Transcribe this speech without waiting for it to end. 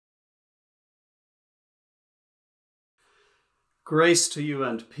Grace to you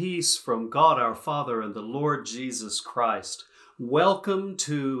and peace from God our Father and the Lord Jesus Christ. Welcome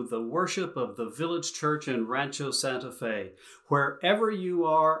to the worship of the Village Church in Rancho Santa Fe. Wherever you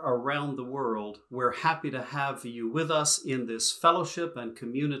are around the world, we're happy to have you with us in this fellowship and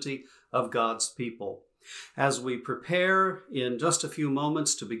community of God's people. As we prepare in just a few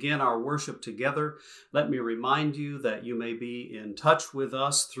moments to begin our worship together, let me remind you that you may be in touch with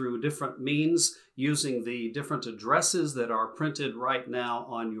us through different means using the different addresses that are printed right now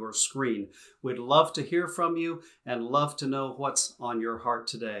on your screen. We'd love to hear from you and love to know what's on your heart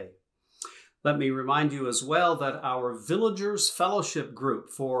today. Let me remind you as well that our Villagers Fellowship group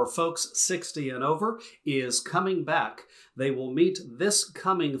for folks 60 and over is coming back. They will meet this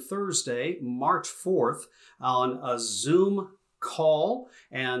coming Thursday, March 4th, on a Zoom call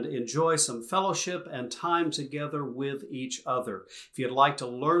and enjoy some fellowship and time together with each other. If you'd like to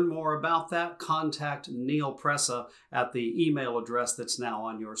learn more about that, contact Neil Pressa at the email address that's now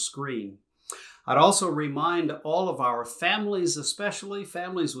on your screen. I'd also remind all of our families, especially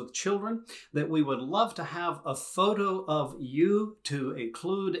families with children, that we would love to have a photo of you to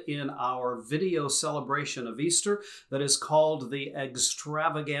include in our video celebration of Easter that is called the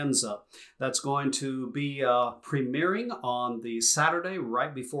Extravaganza. That's going to be premiering on the Saturday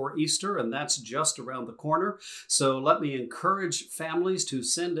right before Easter, and that's just around the corner. So let me encourage families to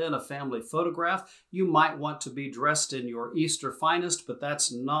send in a family photograph. You might want to be dressed in your Easter finest, but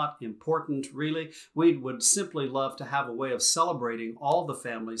that's not important, really. We would simply love to have a way of celebrating all the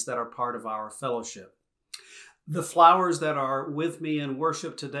families that are part of our fellowship. The flowers that are with me in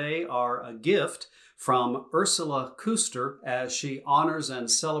worship today are a gift from Ursula Kuster as she honors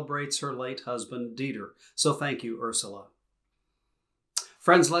and celebrates her late husband, Dieter. So thank you, Ursula.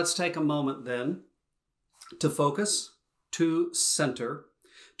 Friends, let's take a moment then to focus, to center,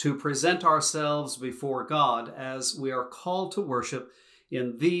 to present ourselves before God as we are called to worship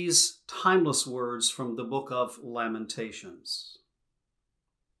in these timeless words from the book of Lamentations.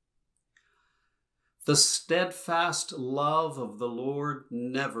 The steadfast love of the Lord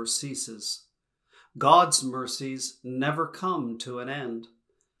never ceases. God's mercies never come to an end.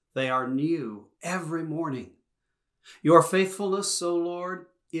 They are new every morning. Your faithfulness, O Lord,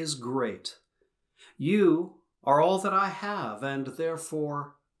 is great. You are all that I have, and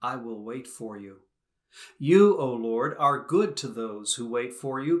therefore I will wait for you. You, O Lord, are good to those who wait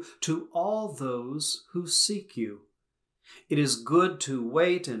for you, to all those who seek you. It is good to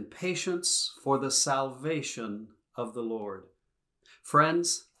wait in patience for the salvation of the Lord.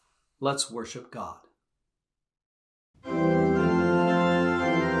 Friends, let's worship God.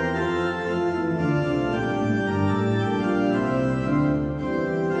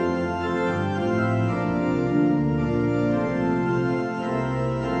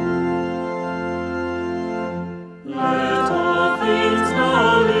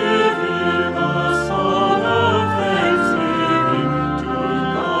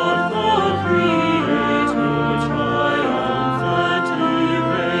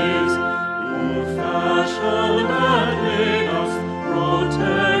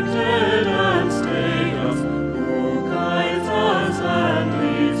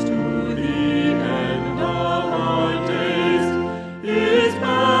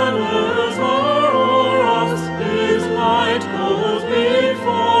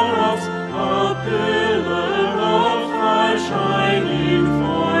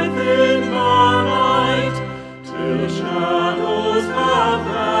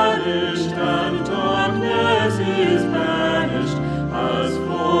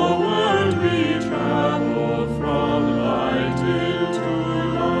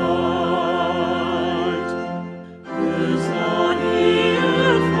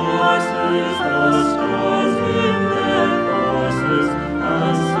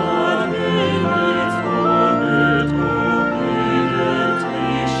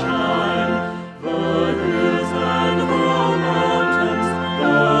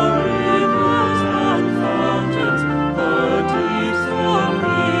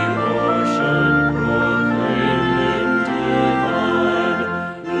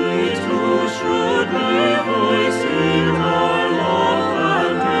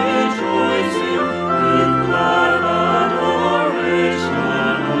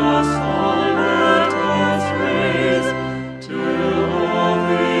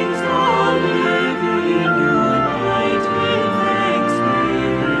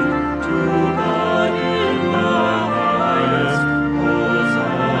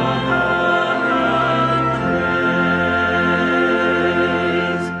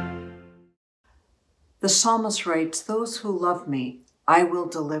 The psalmist writes, "Those who love me, I will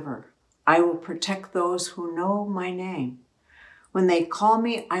deliver. I will protect those who know my name. When they call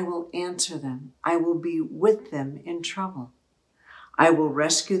me, I will answer them. I will be with them in trouble. I will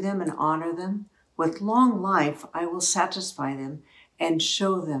rescue them and honor them. With long life, I will satisfy them and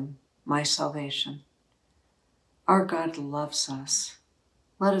show them my salvation. Our God loves us.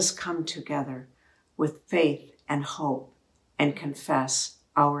 Let us come together with faith and hope and confess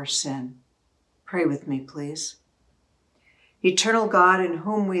our sin. Pray with me, please. Eternal God, in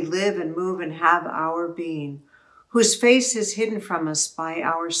whom we live and move and have our being, whose face is hidden from us by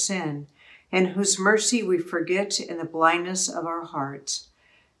our sin, and whose mercy we forget in the blindness of our hearts.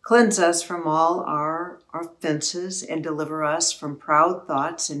 Cleanse us from all our offenses and deliver us from proud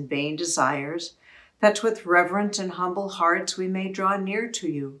thoughts and vain desires, that with reverent and humble hearts we may draw near to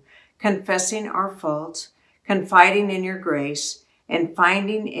you, confessing our faults, confiding in your grace, and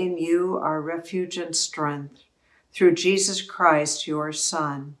finding in you our refuge and strength. Through Jesus Christ, your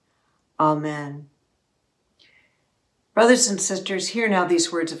Son. Amen. Brothers and sisters, hear now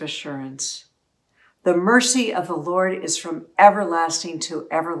these words of assurance. The mercy of the Lord is from everlasting to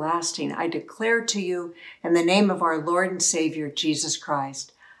everlasting. I declare to you in the name of our Lord and Savior, Jesus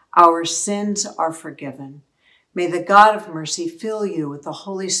Christ, our sins are forgiven. May the God of mercy fill you with the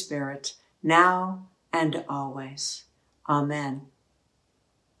Holy Spirit, now and always. Amen.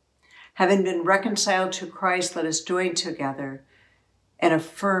 Having been reconciled to Christ, let us join together in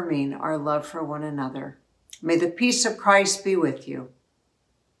affirming our love for one another. May the peace of Christ be with you.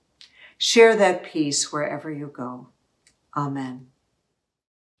 Share that peace wherever you go. Amen.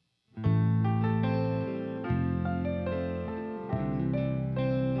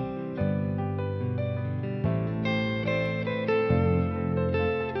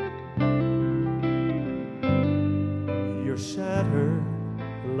 You're shattered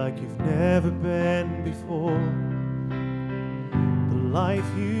like you've never been before. The life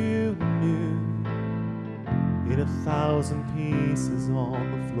you knew in 1,000 pieces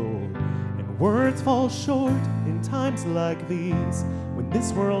on the floor. And words fall short in times like these, when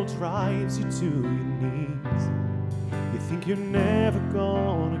this world drives you to your knees. You think you're never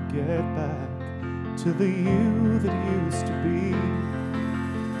gonna get back to the you that used to be.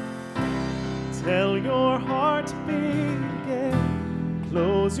 Tell your heart to beat again.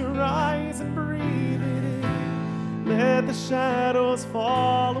 Close your eyes and breathe it in. Let the shadows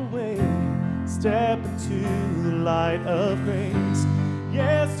fall away. Step into the light of grace.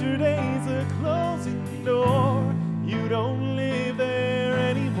 Yesterday's a closing door. You don't live there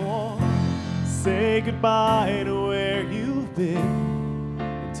anymore. Say goodbye to where you've been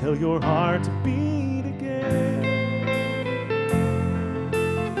and tell your heart to beat again.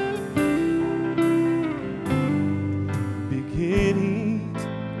 Beginning,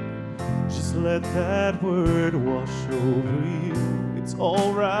 just let that word wash over you. It's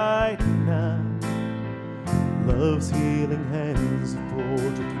all right now. Love's healing hands have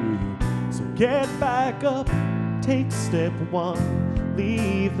pulled you through. So get back up, take step one.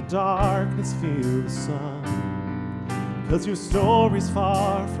 Leave the darkness, feel the sun. 'Cause your story's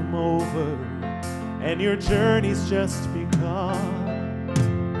far from over, and your journey's just begun.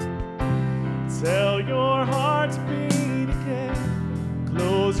 Tell your heart to beat again.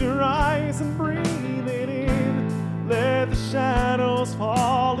 Close your eyes and breathe it in. Let the shadows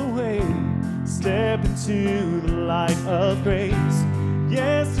fall away. Step into the light of grace.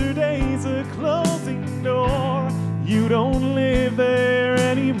 Yesterday's a closing door. You don't live there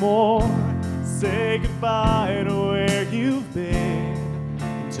anymore. Say goodbye to where you've been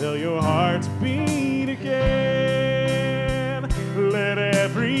and tell your heart to beat again. Let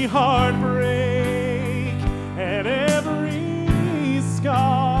every heart break and every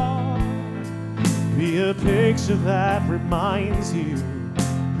scar be a picture that reminds you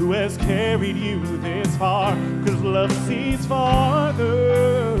who has carried you this far. 'Cause love sees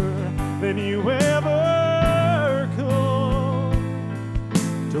farther than you ever could.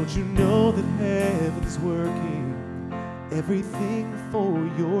 Don't you know that heaven's working everything for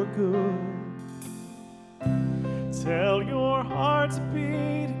your good? Tell your heart to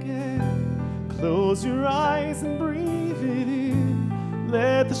beat again. Close your eyes and breathe it in.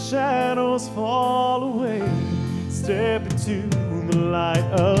 Let the shadows fall away. Step into the light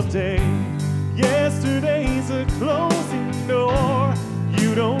of day. Yesterday's a closing door.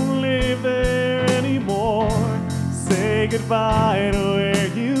 You don't live there anymore. Say goodbye to where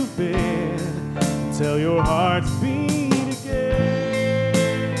you've been. Tell your heart to beat again.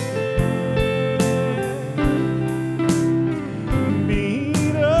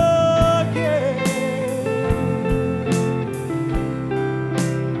 Beat again.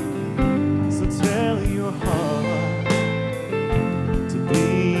 So tell your heart to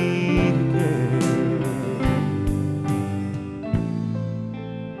beat again.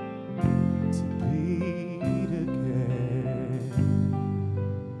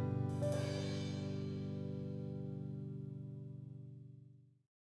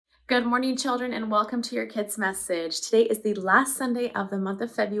 Good morning, children, and welcome to your kids' message. Today is the last Sunday of the month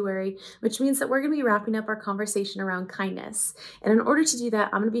of February, which means that we're going to be wrapping up our conversation around kindness. And in order to do that,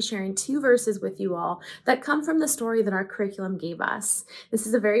 I'm going to be sharing 2 verses with you all that come from the story that our curriculum gave us. This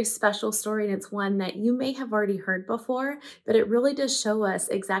is a very special story, and it's one that you may have already heard before, but it really does show us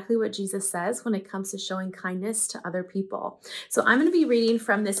exactly what Jesus says when it comes to showing kindness to other people. So I'm going to be reading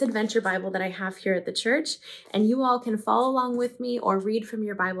from this adventure Bible that I have here at the church, and you all can follow along with me or read from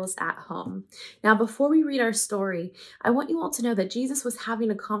your Bibles at home. Now, before we read our story, I want you all to know that Jesus was having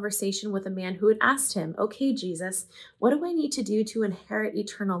a conversation with a man who had asked him, "Okay, Jesus, what do I need to do to inherit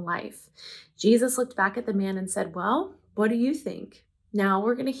eternal life?" Jesus looked back at the man and said, "Well, what do you think?" Now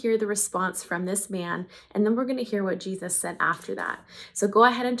we're going to hear the response from this man, and then we're going to hear what Jesus said after that. So go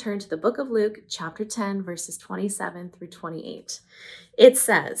ahead and turn to the book of Luke, chapter 10, verses 27 through 28. It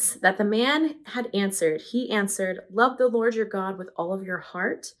says that the man he answered, "Love the Lord your God with all of your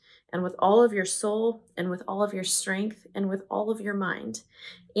heart, and with all of your soul, and with all of your strength, and with all of your mind,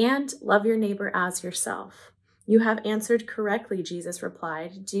 and love your neighbor as yourself." "You have answered correctly," Jesus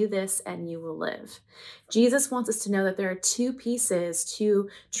replied. "Do this and you will live." Jesus wants us to know that there are 2 pieces to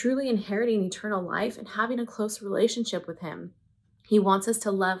truly inheriting eternal life and having a close relationship with him. He wants us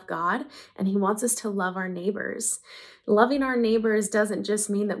to love God, and he wants us to love our neighbors. Loving our neighbors doesn't just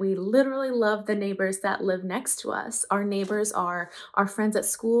mean that we literally love the neighbors that live next to us. Our neighbors are our friends at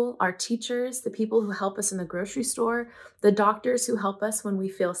school, our teachers, the people who help us in the grocery store, the doctors who help us when we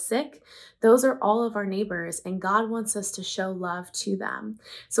feel sick. Those are all of our neighbors, and God wants us to show love to them.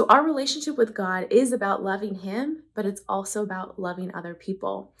 So our relationship with God is about loving him, but it's also about loving other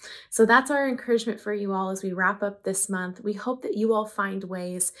people. So that's our encouragement for you all as we wrap up this month. We hope that you all find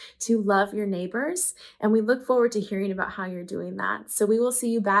ways to love your neighbors, and we look forward to hearing about how you're doing that. So we will see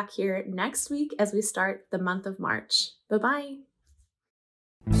you back here next week as we start the month of March. Bye-bye.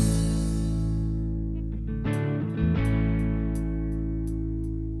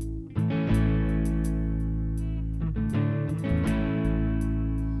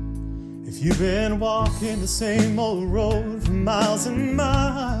 If you've been walking the same old road for miles and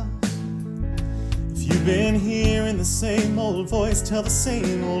miles, if you've been hearing the same old voice tell the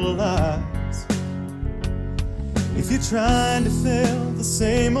same old lies, if you're trying to fill the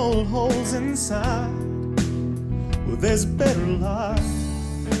same old holes inside, well, there's a better life.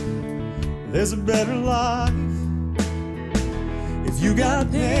 There's a better life. If you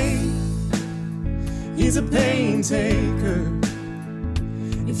got pain, he's a pain taker.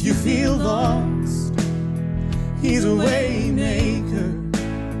 If you feel lost, he's a way maker.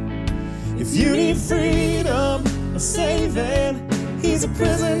 If you need freedom or saving, he's a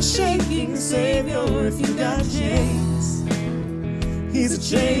prison shaking savior. If you got chains, he's a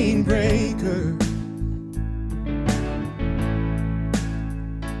chain breaker.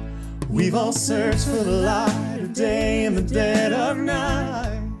 We've all searched for the light of day in the dead of night.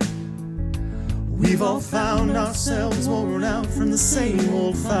 We've all found ourselves worn out from the same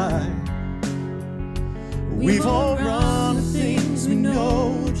old fight. We've all run to things we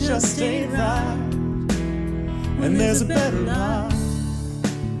know just ain't right. And there's a better life.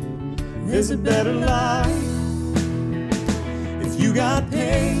 There's a better life. If you got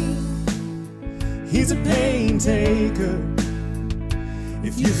pain, he's a pain taker.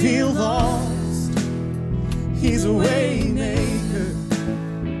 If you feel lost, he's a way maker.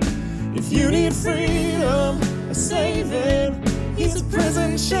 If you need freedom or saving, he's a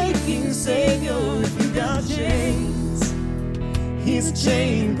prison shaking savior. If you got chains, he's a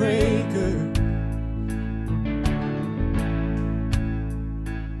chain breaker.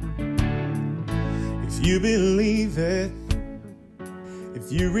 If you believe it,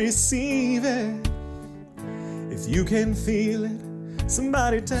 if you receive it, if you can feel it,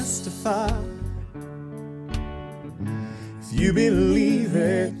 somebody testify. If you believe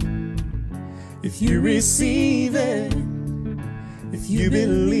it, if you receive it, if you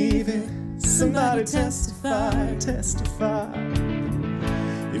believe it, somebody testify, testify.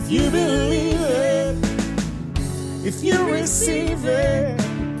 If you believe it, if you receive it,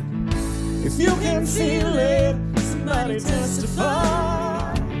 if you can feel it, somebody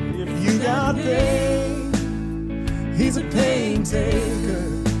testify. If you got pain, he's a pain taker.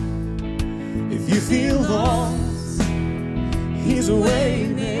 If you feel lost, he's a way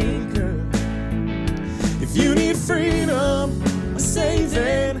maker. If you need freedom or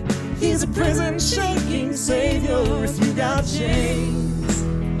saving, he's a prison shaking savior. If you got chains,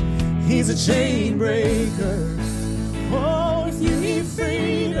 he's a chain breaker. Oh, if you need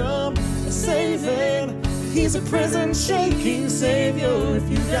freedom or saving, he's a prison shaking savior. If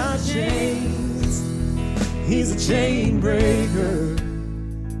you got chains, he's a chain breaker.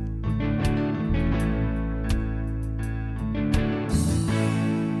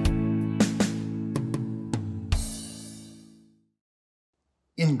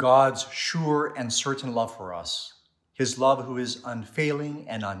 God's sure and certain love for us, his love who is unfailing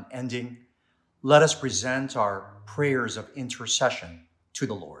and unending, let us present our prayers of intercession to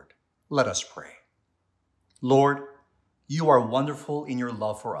the Lord. Let us pray. Lord, you are wonderful in your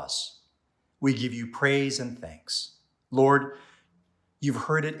love for us. We give you praise and thanks. Lord, you've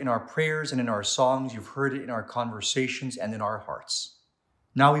heard it in our prayers and in our songs. You've heard it in our conversations and in our hearts.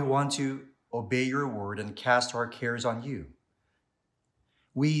 Now we want to obey your word and cast our cares on you.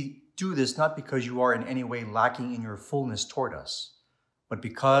 We do this not because you are in any way lacking in your fullness toward us, but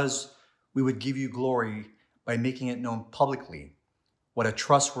because we would give you glory by making it known publicly what a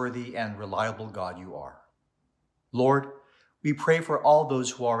trustworthy and reliable God you are. Lord, we pray for all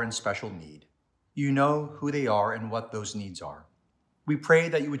those who are in special need. You know who they are and what those needs are. We pray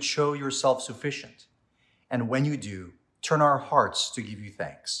that you would show yourself sufficient, and when you do, turn our hearts to give you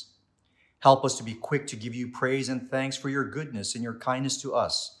thanks. Help us to be quick to give you praise and thanks for your goodness and your kindness to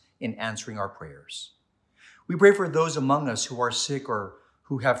us in answering our prayers. We pray for those among us who are sick or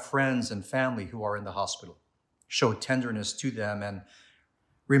who have friends and family who are in the hospital. Show tenderness to them and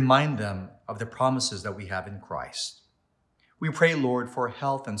remind them of the promises that we have in Christ. We pray, Lord, for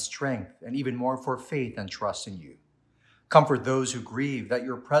health and strength, and even more for faith and trust in you. Comfort those who grieve, that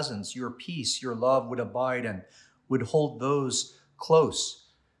your presence, your peace, your love would abide and would hold those close,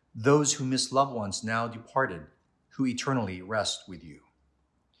 those who miss loved ones now departed, who eternally rest with you.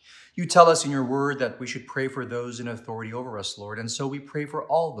 You tell us in your word that we should pray for those in authority over us, Lord, and so we pray for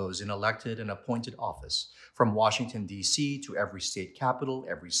all those in elected and appointed office, from Washington, D.C. to every state capital,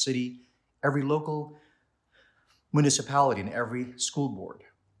 every city, every local municipality, and every school board.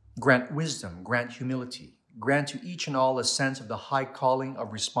 Grant wisdom, grant humility, grant to each and all a sense of the high calling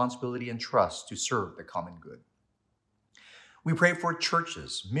of responsibility and trust to serve the common good. We pray for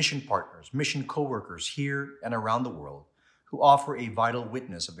churches, mission partners, mission co-workers here and around the world who offer a vital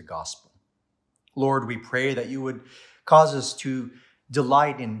witness of the gospel. Lord, we pray that you would cause us to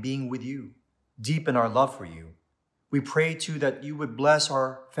delight in being with you, deepen our love for you. We pray too that you would bless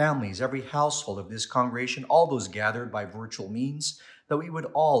our families, every household of this congregation, all those gathered by virtual means, that we would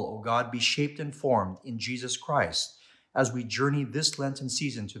all, O God, be shaped and formed in Jesus Christ as we journey this Lenten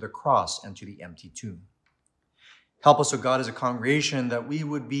season to the cross and to the empty tomb. Help us, O God, as a congregation, that we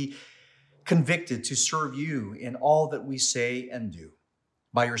would be convicted to serve you in all that we say and do.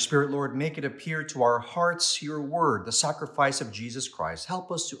 By your Spirit, Lord, make it appear to our hearts your word, the sacrifice of Jesus Christ.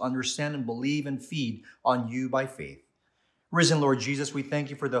 Help us to understand and believe and feed on you by faith. Risen Lord Jesus, we thank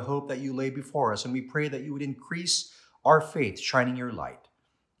you for the hope that you lay before us, and we pray that you would increase our faith, shining your light.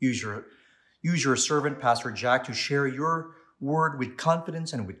 Use your servant, Pastor Jack, to share your word with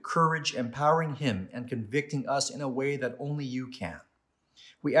confidence and with courage, empowering him and convicting us in a way that only you can.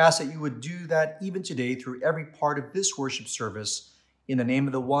 We ask that you would do that even today through every part of this worship service, in the name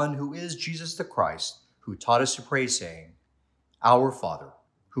of the one who is Jesus the Christ, who taught us to pray, saying, Our Father,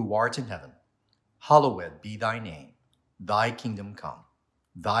 who art in heaven, hallowed be thy name. Thy kingdom come.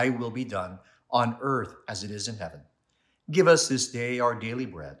 Thy will be done on earth as it is in heaven. Give us this day our daily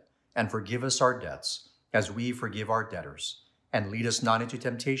bread, and forgive us our debts, as we forgive our debtors. And lead us not into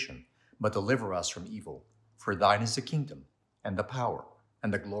temptation, but deliver us from evil. For thine is the kingdom, and the power,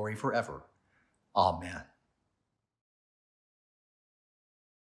 and the glory forever. Amen.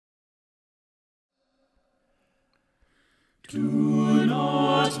 Do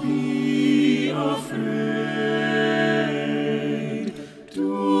not be afraid.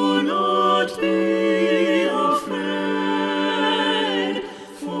 Do not be afraid,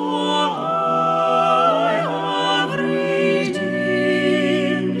 for I have redeemed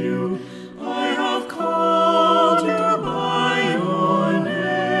you. I have called you by your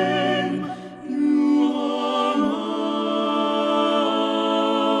name. You are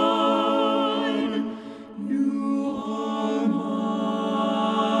mine. You are mine.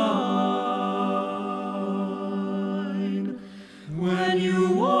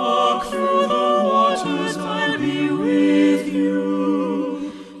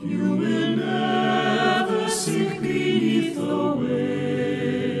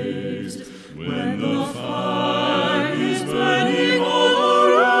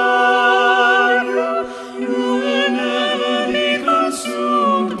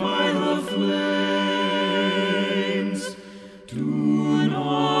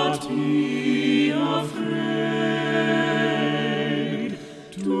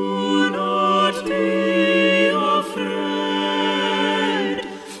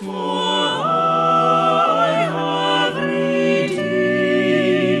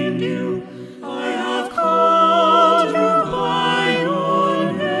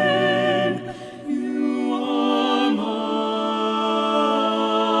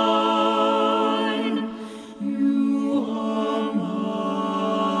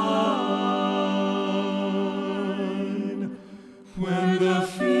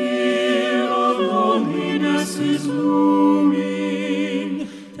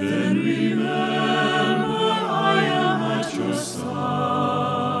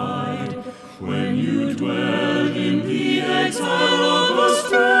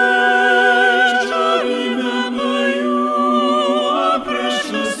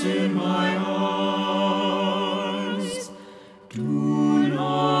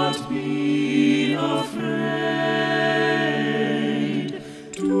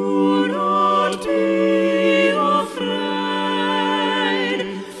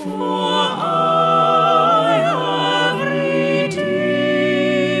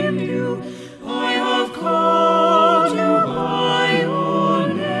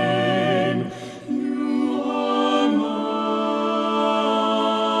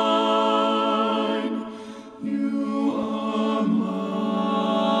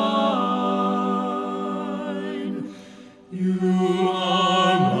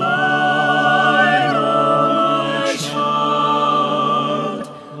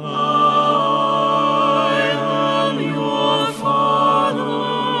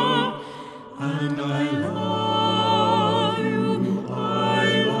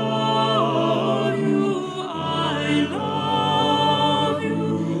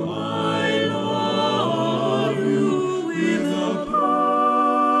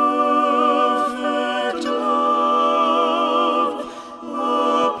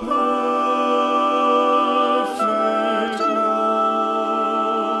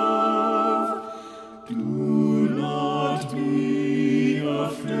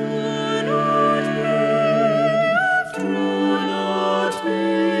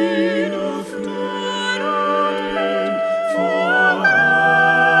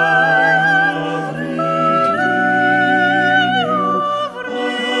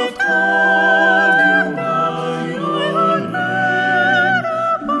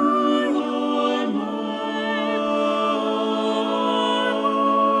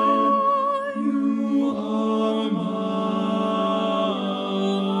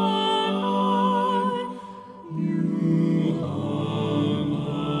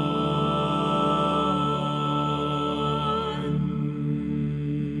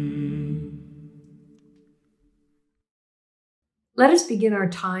 Let us begin our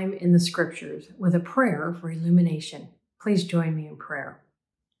time in the Scriptures with a prayer for illumination. Please join me in prayer.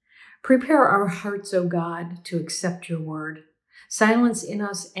 Prepare our hearts, O God, to accept your word. Silence in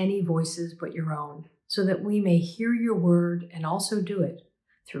us any voices but your own, so that we may hear your word and also do it.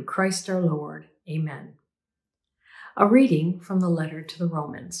 Through Christ our Lord. Amen. A reading from the letter to the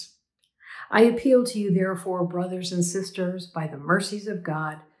Romans. I appeal to you, therefore, brothers and sisters, by the mercies of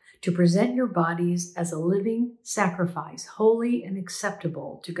God, to present your bodies as a living sacrifice, holy and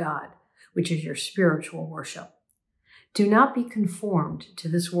acceptable to God, which is your spiritual worship. Do not be conformed to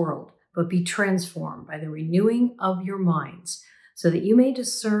this world, but be transformed by the renewing of your minds, so that you may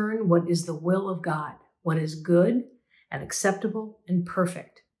discern what is the will of God, what is good and acceptable and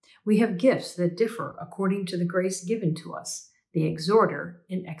perfect. We have gifts that differ according to the grace given to us, the exhorter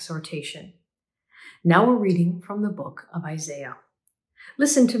in exhortation. Now a reading from the book of Isaiah.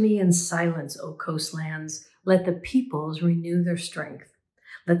 Listen to me in silence, O coastlands. Let the peoples renew their strength.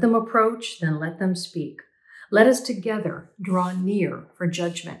 Let them approach, then let them speak. Let us together draw near for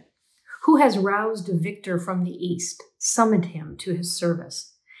judgment. Who has roused a victor from the east, summoned him to his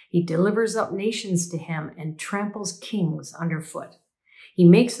service? He delivers up nations to him and tramples kings underfoot. He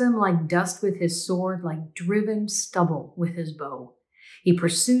makes them like dust with his sword, like driven stubble with his bow. He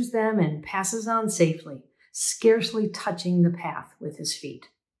pursues them and passes on safely, scarcely touching the path with his feet.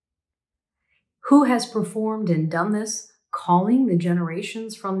 Who has performed and done this, calling the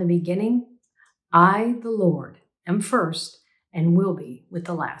generations from the beginning? I, the Lord, am first and will be with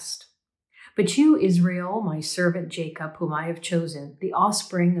the last. But you, Israel, my servant Jacob, whom I have chosen, the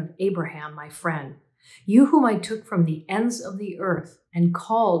offspring of Abraham, my friend, you whom I took from the ends of the earth and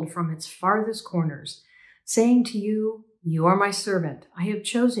called from its farthest corners, saying to you, you are my servant, I have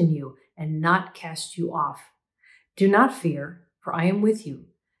chosen you and not cast you off. Do not fear, for I am with you.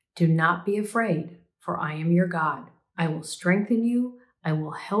 Do not be afraid, for I am your God. I will strengthen you, I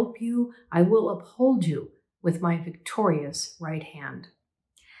will help you, I will uphold you with my victorious right hand.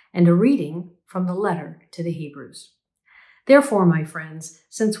 And a reading from the letter to the Hebrews. Therefore, my friends,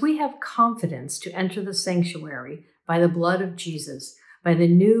 since we have confidence to enter the sanctuary by the blood of Jesus, by the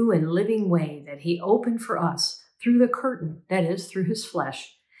new and living way that he opened for us through the curtain, that is, through his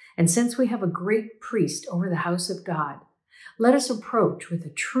flesh, and since we have a great priest over the house of God, let us approach with a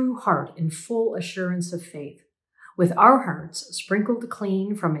true heart in full assurance of faith, with our hearts sprinkled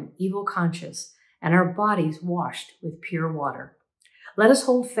clean from an evil conscience and our bodies washed with pure water. Let us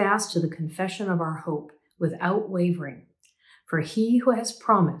hold fast to the confession of our hope without wavering, for he who has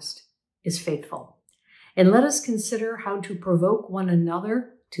promised is faithful. And let us consider how to provoke one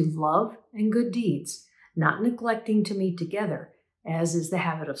another to love and good deeds, not neglecting to meet together, as is the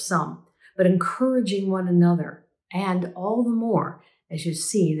habit of some, but encouraging one another, and all the more as you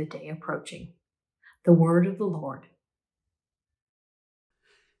see the day approaching. The word of the Lord.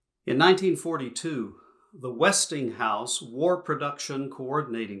 In 1942, the Westinghouse War Production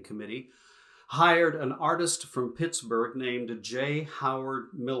Coordinating Committee hired an artist from Pittsburgh named J. Howard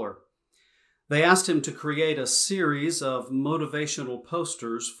Miller. They asked him to create a series of motivational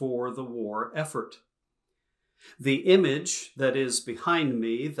posters for the war effort. The image that is behind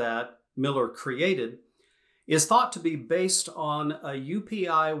me that Miller created is thought to be based on a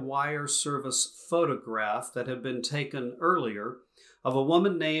UPI wire service photograph that had been taken earlier of a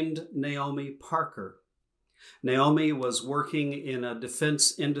woman named Naomi Parker. Naomi was working in a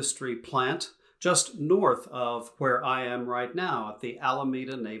defense industry plant just north of where I am right now at the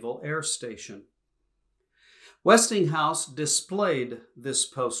Alameda Naval Air Station. Westinghouse displayed this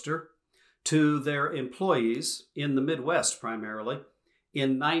poster to their employees in the Midwest primarily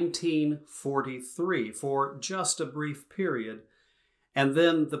in 1943 for just a brief period, and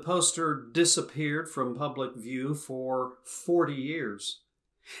then the poster disappeared from public view for 40 years.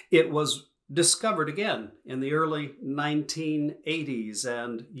 It was discovered again in the early 1980s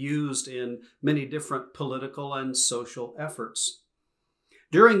and used in many different political and social efforts.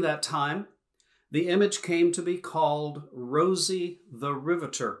 During that time, the image came to be called Rosie the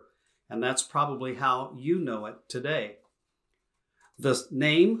Riveter, and that's probably how you know it today. The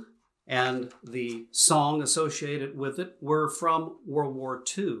name and the song associated with it were from World War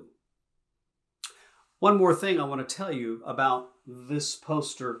II. One more thing I want to tell you about this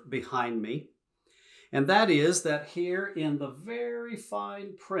poster behind me, and that is that here in the very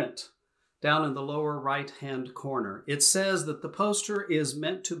fine print down in the lower right-hand corner, it says that the poster is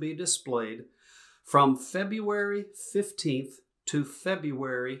meant to be displayed from February 15th to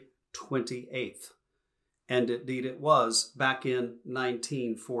February 28th. And indeed it was back in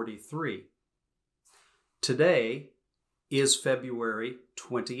 1943. Today is February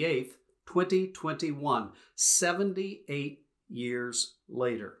 28th, 2021, 78 years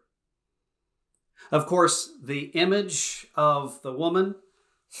later. Of course, the image of the woman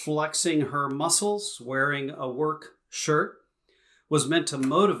flexing her muscles, wearing a work shirt, was meant to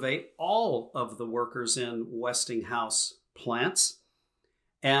motivate all of the workers in Westinghouse plants.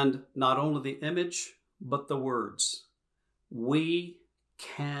 And not only the image, but the words, "We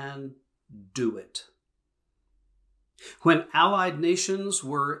can do it." When Allied nations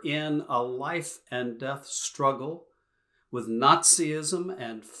were in a life and death struggle with Nazism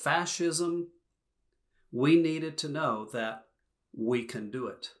and fascism, we needed to know that we can do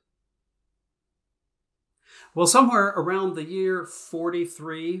it. Well, somewhere around the year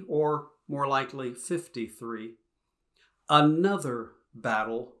 43, or more likely 53, another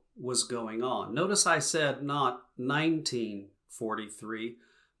battle was going on. Notice I said not 1943,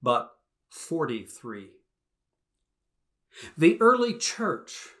 but 43. The early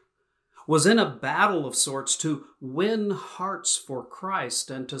church was in a battle of sorts to win hearts for Christ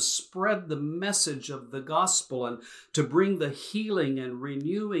and to spread the message of the gospel and to bring the healing and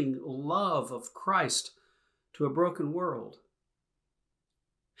renewing love of Christ to a broken world.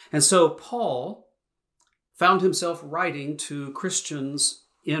 And so Paul found himself writing to Christians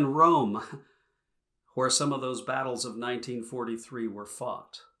in Rome, where some of those battles of 1943 were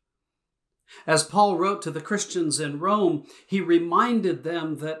fought. As Paul wrote to the Christians in Rome, he reminded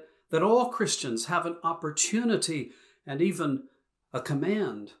them that all Christians have an opportunity and even a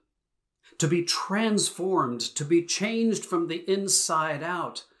command to be transformed, to be changed from the inside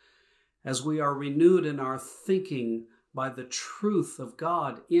out as we are renewed in our thinking by the truth of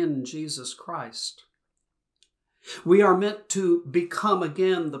God in Jesus Christ. We are meant to become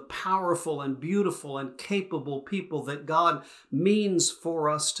again the powerful and beautiful and capable people that God means for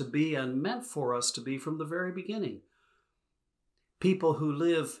us to be and meant for us to be from the very beginning. People who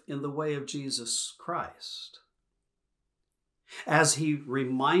live in the way of Jesus Christ. As he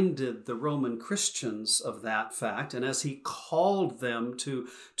reminded the Roman Christians of that fact, and as he called them to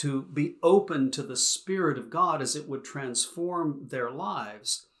be open to the Spirit of God as it would transform their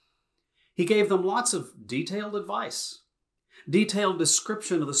lives, he gave them lots of detailed advice, detailed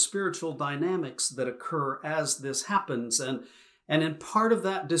description of the spiritual dynamics that occur as this happens. And in part of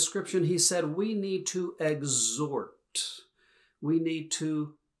that description, he said, we need to exhort. We need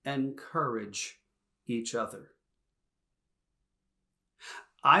to encourage each other.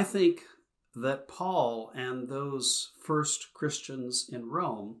 I think that Paul and those first Christians in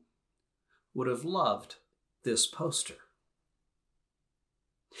Rome would have loved this poster.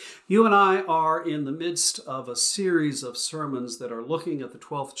 You and I are in the midst of a series of sermons that are looking at the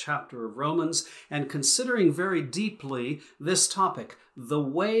 12th chapter of Romans and considering very deeply this topic, the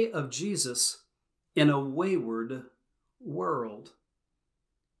way of Jesus in a wayward world.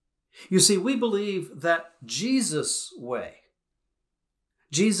 You see, we believe that Jesus' way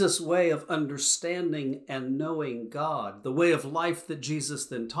of understanding and knowing God, the way of life that Jesus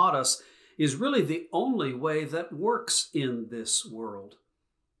then taught us, is really the only way that works in this world.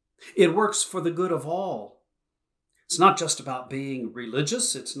 It works for the good of all. It's not just about being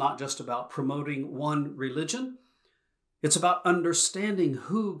religious. It's not just about promoting one religion. It's about understanding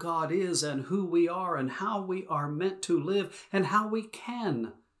who God is and who we are and how we are meant to live and how we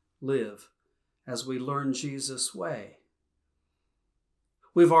can live as we learn Jesus' way.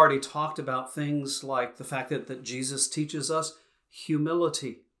 We've already talked about things like the fact that Jesus teaches us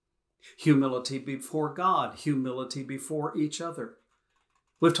humility. Humility before God, humility before each other.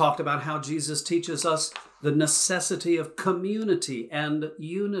 We've talked about how Jesus teaches us the necessity of community and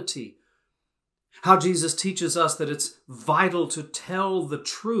unity. How Jesus teaches us that it's vital to tell the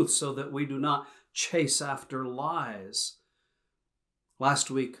truth so that we do not chase after lies. Last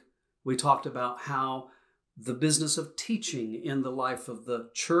week, we talked about how the business of teaching in the life of the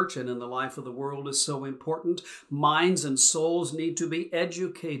church and in the life of the world is so important. Minds and souls need to be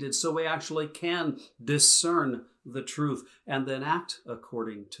educated so we actually can discern the truth and then act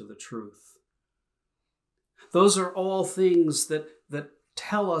according to the truth. Those are all things that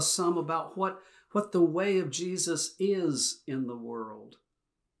tell us some about what the way of Jesus is in the world.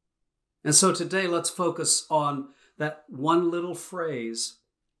 And so today let's focus on that one little phrase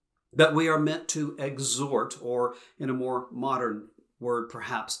that we are meant to exhort, or in a more modern word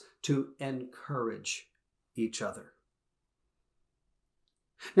perhaps, to encourage each other.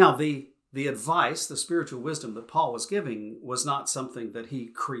 Now, the advice, the spiritual wisdom that Paul was giving was not something that he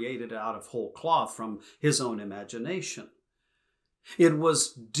created out of whole cloth from his own imagination. It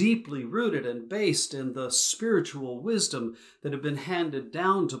was deeply rooted and based in the spiritual wisdom that had been handed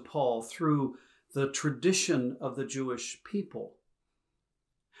down to Paul through the tradition of the Jewish people.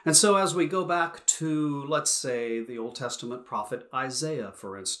 And so as we go back to, let's say, the Old Testament prophet Isaiah,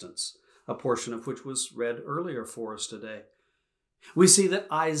 for instance, a portion of which was read earlier for us today, we see that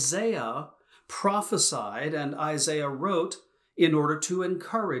Isaiah prophesied and Isaiah wrote in order to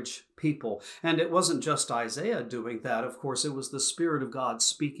encourage people. And it wasn't just Isaiah doing that. Of course, it was the Spirit of God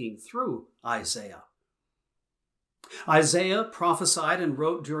speaking through Isaiah. Isaiah prophesied and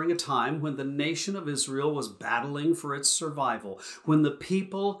wrote during a time when the nation of Israel was battling for its survival, when the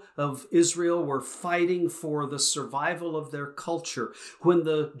people of Israel were fighting for the survival of their culture, when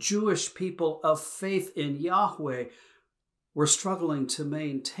the Jewish people of faith in Yahweh were struggling to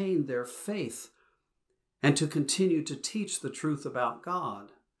maintain their faith and to continue to teach the truth about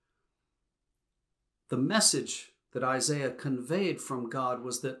God. The message that Isaiah conveyed from God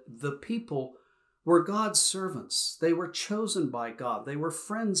was that the people were God's servants. They were chosen by God. They were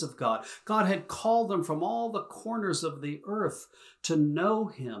friends of God. God had called them from all the corners of the earth to know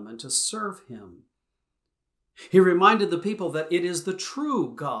Him and to serve Him. He reminded the people that it is the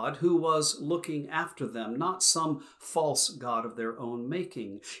true God who was looking after them, not some false god of their own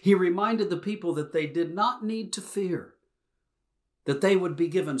making. He reminded the people that they did not need to fear, that they would be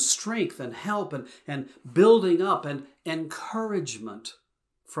given strength and help and building up and encouragement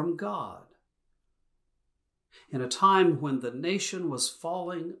from God. In a time when the nation was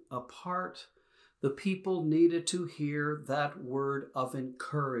falling apart, the people needed to hear that word of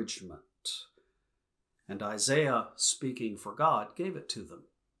encouragement. And Isaiah, speaking for God, gave it to them.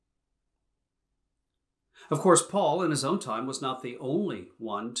 Of course, Paul, in his own time, was not the only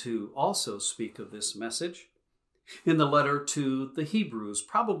one to also speak of this message. In the letter to the Hebrews,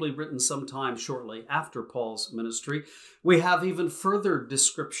 probably written sometime shortly after Paul's ministry, we have even further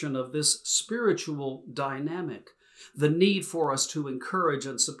description of this spiritual dynamic, the need for us to encourage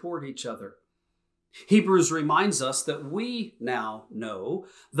and support each other. Hebrews reminds us that we now know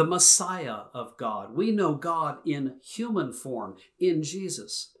the Messiah of God. We know God in human form, in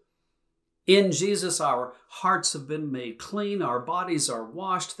Jesus. In Jesus, our hearts have been made clean, our bodies are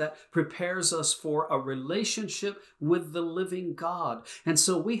washed. That prepares us for a relationship with the living God. And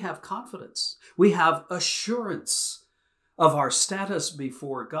so we have confidence. We have assurance of our status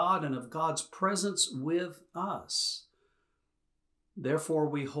before God and of God's presence with us. Therefore,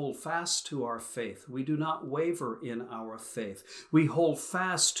 we hold fast to our faith. We do not waver in our faith. We hold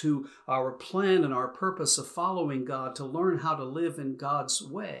fast to our plan and our purpose of following God to learn how to live in God's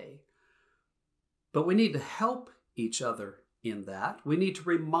way. But we need to help each other in that. We need to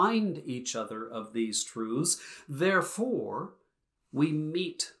remind each other of these truths. Therefore, we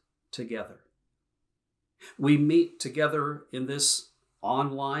meet together. We meet together in this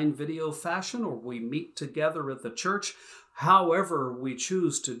online video fashion, or we meet together at the church. However we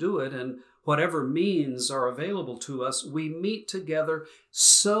choose to do it and whatever means are available to us, we meet together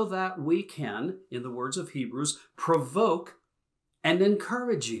so that we can, in the words of Hebrews, provoke and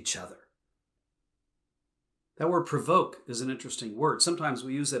encourage each other. That word provoke is an interesting word. Sometimes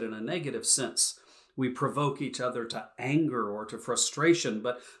we use it in a negative sense. We provoke each other to anger or to frustration,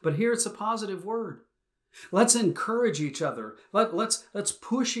 but here it's a positive word. Let's encourage each other. Let's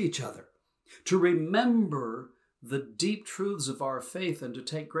push each other to remember the deep truths of our faith and to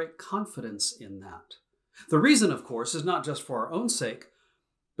take great confidence in that. The reason, of course, is not just for our own sake,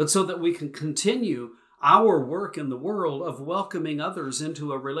 but so that we can continue our work in the world of welcoming others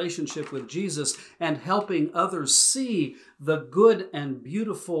into a relationship with Jesus and helping others see the good and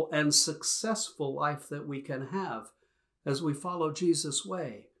beautiful and successful life that we can have as we follow Jesus'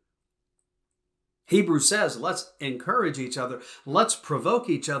 way. Hebrews says, let's encourage each other. Let's provoke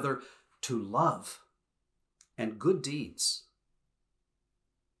each other to love and good deeds.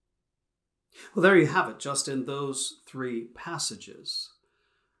 Well, there you have it, just in those three passages,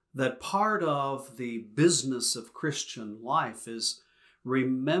 that part of the business of Christian life is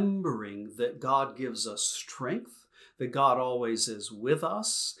remembering that God gives us strength, that God always is with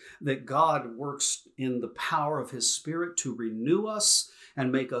us, that God works in the power of His Spirit to renew us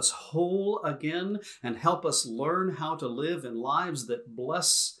and make us whole again and help us learn how to live in lives that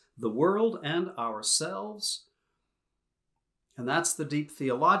bless the world and ourselves. And that's the deep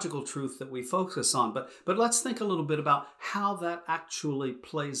theological truth that we focus on. But let's think a little bit about how that actually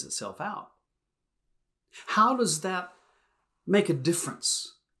plays itself out. How does that make a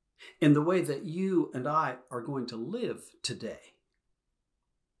difference in the way that you and I are going to live today?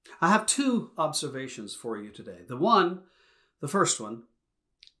 I have two observations for you today. The first one,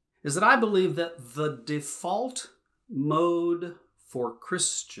 is that I believe that the default mode for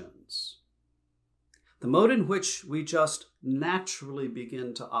Christians, the mode in which we just naturally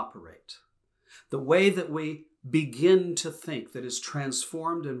begin to operate, the way that we begin to think, that is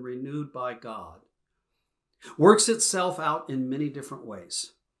transformed and renewed by God, works itself out in many different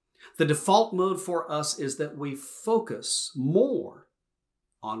ways. The default mode for us is that we focus more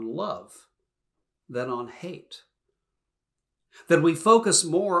on love than on hate. That we focus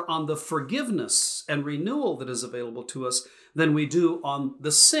more on the forgiveness and renewal that is available to us than we do on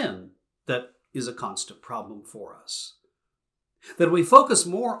the sin that is a constant problem for us. That we focus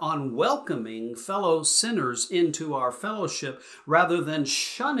more on welcoming fellow sinners into our fellowship rather than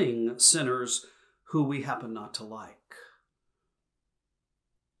shunning sinners who we happen not to like.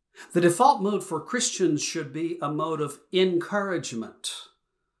 The default mode for Christians should be a mode of encouragement,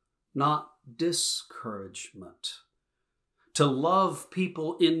 not discouragement. To love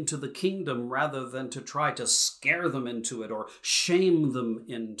people into the kingdom rather than to try to scare them into it or shame them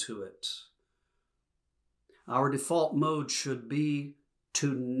into it. Our default mode should be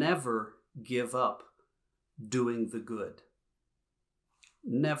to never give up doing the good.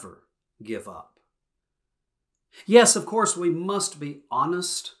 Never give up. Yes, of course, we must be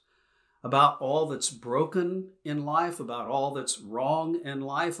honest about all that's broken in life, about all that's wrong in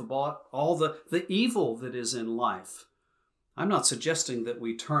life, about all the evil that is in life. I'm not suggesting that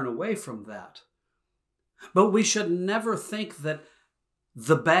we turn away from that. But we should never think that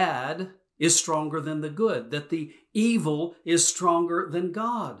the bad is stronger than the good, that the evil is stronger than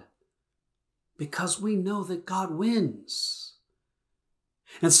God, because we know that God wins.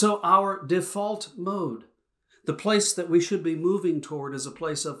 And so our default mode, the place that we should be moving toward, is a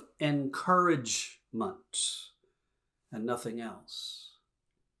place of encouragement and nothing else.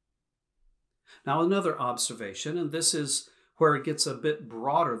 Now, another observation, and this is where it gets a bit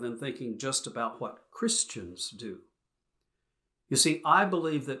broader than thinking just about what Christians do. You see, I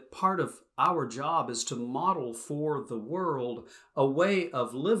believe that part of our job is to model for the world a way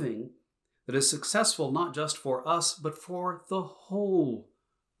of living that is successful not just for us, but for the whole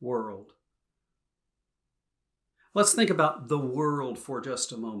world. Let's think about the world for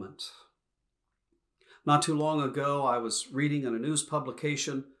just a moment. Not too long ago, I was reading in a news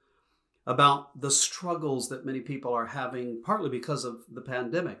publication about the struggles that many people are having, partly because of the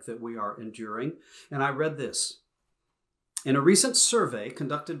pandemic that we are enduring. And I read this. In a recent survey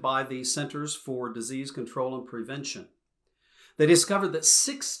conducted by the Centers for Disease Control and Prevention, they discovered that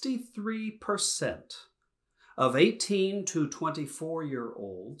 63% of 18 to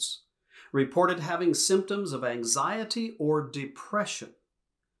 24-year-olds reported having symptoms of anxiety or depression.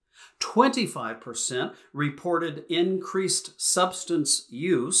 25% reported increased substance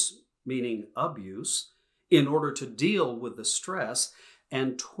use, meaning abuse, in order to deal with the stress,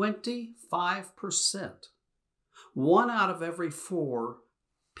 and 25%, 1 out of every 4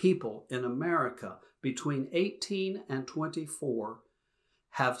 people in America between 18 and 24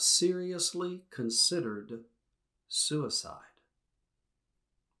 have seriously considered suicide.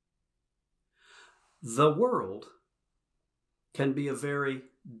 The world can be a very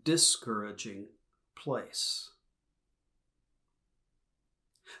discouraging place.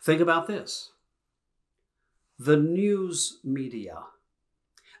 Think about this. The news media,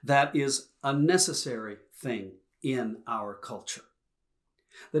 that is a necessary thing in our culture.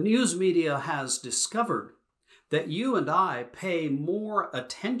 The news media has discovered that you and I pay more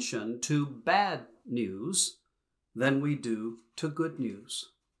attention to bad news than we do to good news.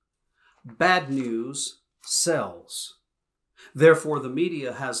 Bad news sells. Therefore, the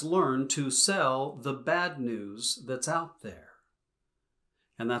media has learned to sell the bad news that's out there.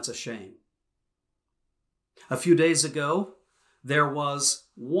 And that's a shame. A few days ago, there was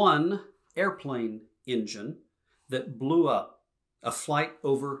one airplane engine that blew up a flight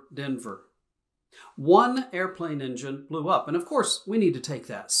over Denver. One airplane engine blew up. And of course, we need to take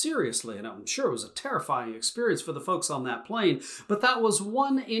that seriously. And I'm sure it was a terrifying experience for the folks on that plane. But that was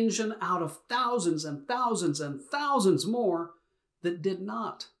one engine out of thousands and thousands and thousands more that did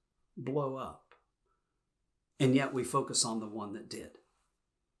not blow up. And yet we focus on the one that did.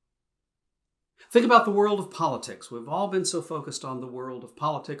 Think about the world of politics. We've all been so focused on the world of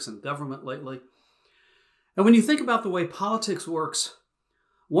politics and government lately. And when you think about the way politics works,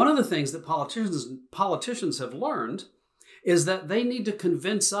 one of the things that politicians have learned is that they need to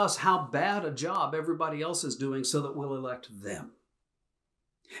convince us how bad a job everybody else is doing so that we'll elect them.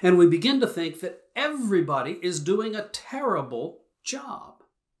 And we begin to think that everybody is doing a terrible job.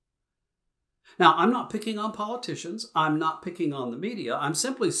 Now, I'm not picking on politicians. I'm not picking on the media. I'm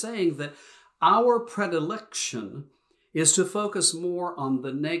simply saying that our predilection is to focus more on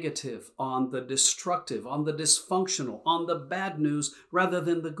the negative, on the destructive, on the dysfunctional, on the bad news, rather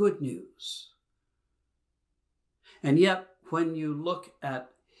than the good news. And yet, when you look at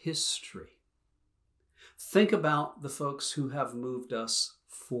history, Think about the folks who have moved us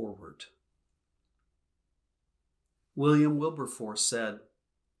forward. William Wilberforce said,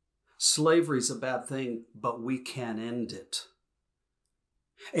 "Slavery's a bad thing, but we can end it."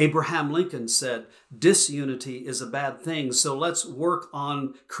 Abraham Lincoln said, "Disunity is a bad thing, so let's work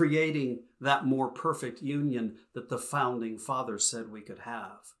on creating that more perfect union that the founding fathers said we could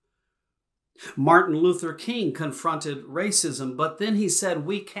have." Martin Luther King confronted racism, but then he said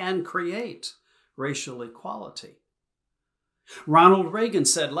we can create racial equality. Ronald Reagan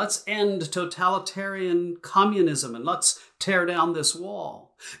said, "Let's end totalitarian communism and let's tear down this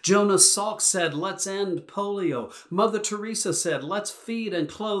wall." Jonas Salk said, "Let's end polio." Mother Teresa said, "Let's feed and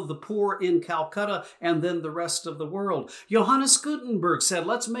clothe the poor in Calcutta and then the rest of the world." Johannes Gutenberg said,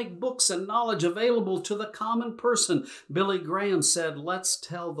 "Let's make books and knowledge available to the common person." Billy Graham said, "Let's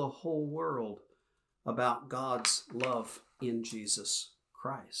tell the whole world about God's love in Jesus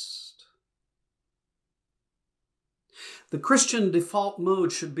Christ." The Christian default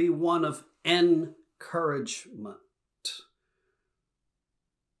mode should be one of encouragement.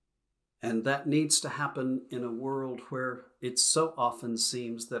 And that needs to happen in a world where it so often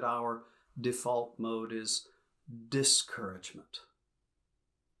seems that our default mode is discouragement.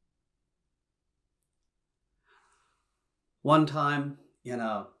 One time in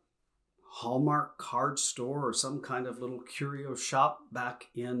a Hallmark card store or some kind of little curio shop back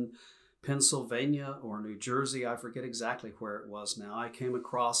in Pennsylvania or New Jersey, I forget exactly where it was now, I came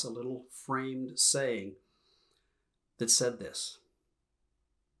across a little framed saying that said this: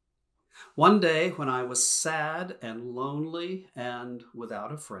 "One day when I was sad and lonely and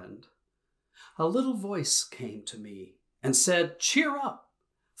without a friend, a little voice came to me and said, 'Cheer up,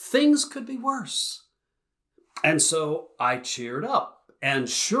 things could be worse.' And so I cheered up, and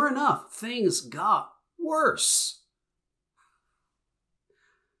sure enough, things got worse."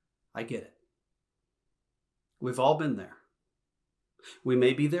 I get it. We've all been there. We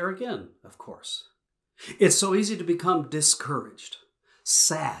may be there again, of course. It's so easy to become discouraged,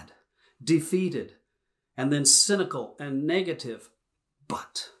 sad, defeated, and then cynical and negative.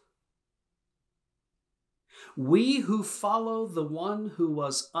 But we who follow the one who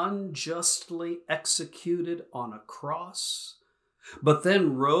was unjustly executed on a cross, but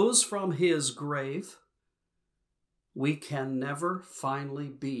then rose from his grave, we can never finally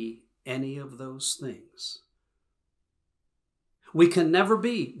be any of those things. We can never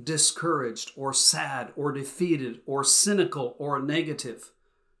be discouraged or sad or defeated or cynical or negative.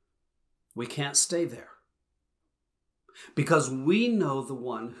 We can't stay there because we know the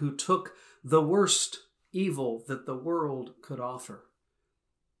one who took the worst evil that the world could offer.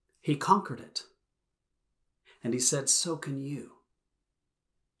 He conquered it. And he said, "So can you."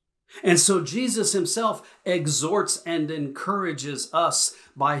 And so Jesus himself exhorts and encourages us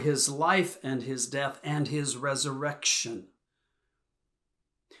by his life and his death and his resurrection.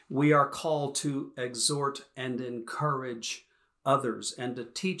 We are called to exhort and encourage others and to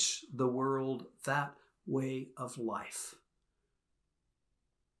teach the world that way of life.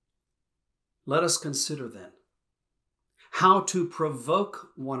 Let us consider then how to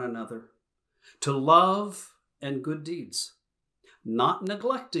provoke one another to love and good deeds, not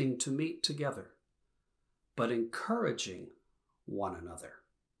neglecting to meet together, but encouraging one another.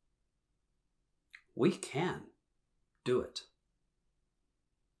 We can do it.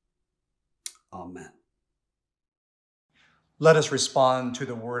 Amen. Let us respond to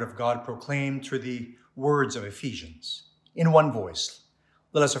the word of God proclaimed through the words of Ephesians. In one voice,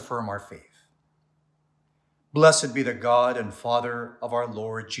 let us affirm our faith. Blessed be the God and Father of our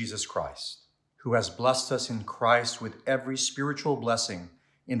Lord Jesus Christ, who has blessed us in Christ with every spiritual blessing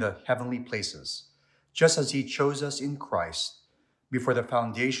in the heavenly places, just as he chose us in Christ before the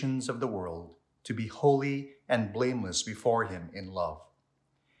foundations of the world to be holy and blameless before him in love.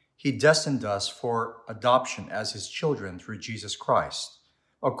 He destined us for adoption as his children through Jesus Christ,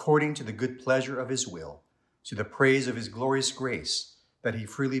 according to the good pleasure of his will, to the praise of his glorious grace that he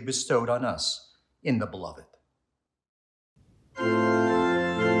freely bestowed on us in the Beloved.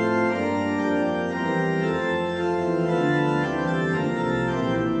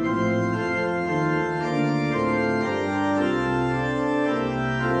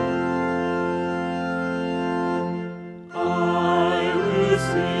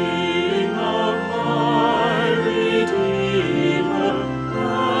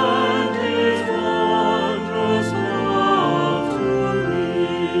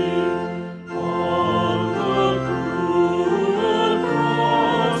 On the cruel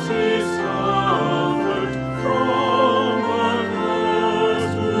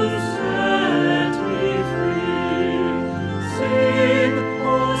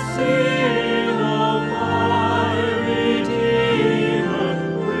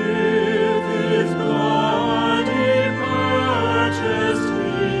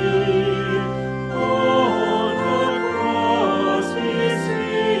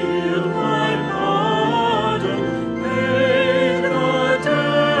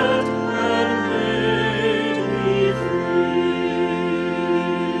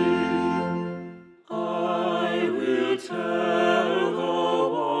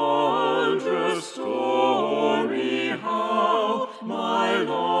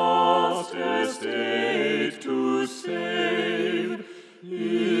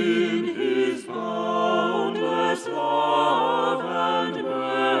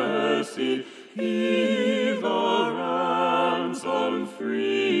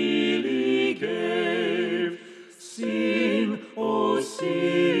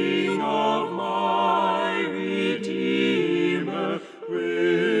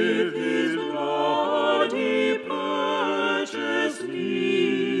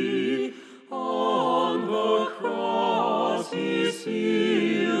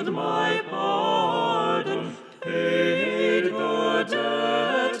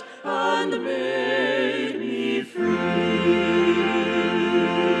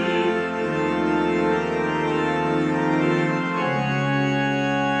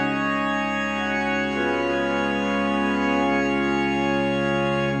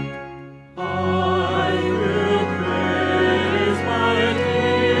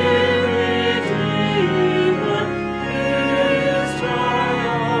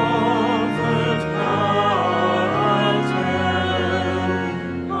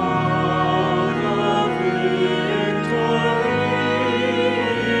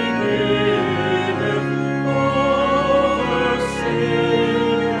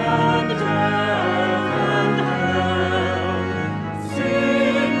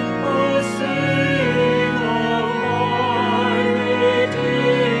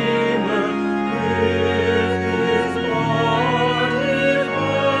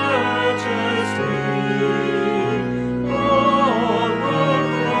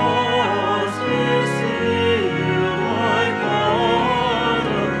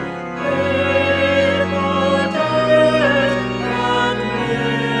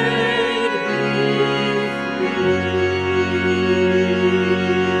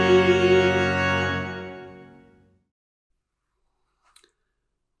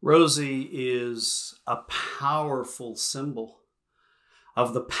Rosie is a powerful symbol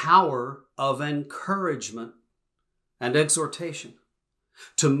of the power of encouragement and exhortation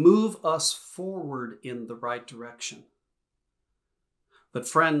to move us forward in the right direction. But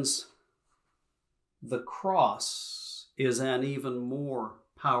friends, the cross is an even more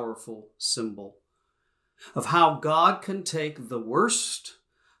powerful symbol of how God can take the worst,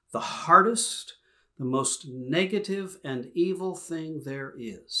 the hardest, the most negative and evil thing there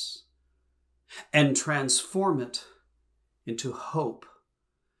is, and transform it into hope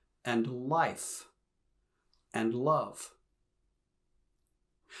and life and love.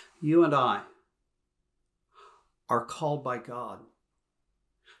 You and I are called by God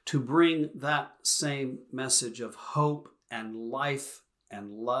to bring that same message of hope and life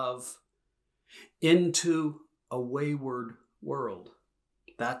and love into a wayward world.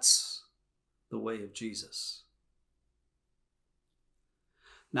 That's the way of Jesus.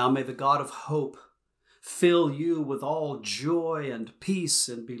 Now may the God of hope fill you with all joy and peace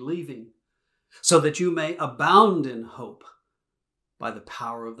in believing, so that you may abound in hope by the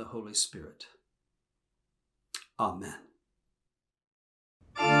power of the Holy Spirit. Amen.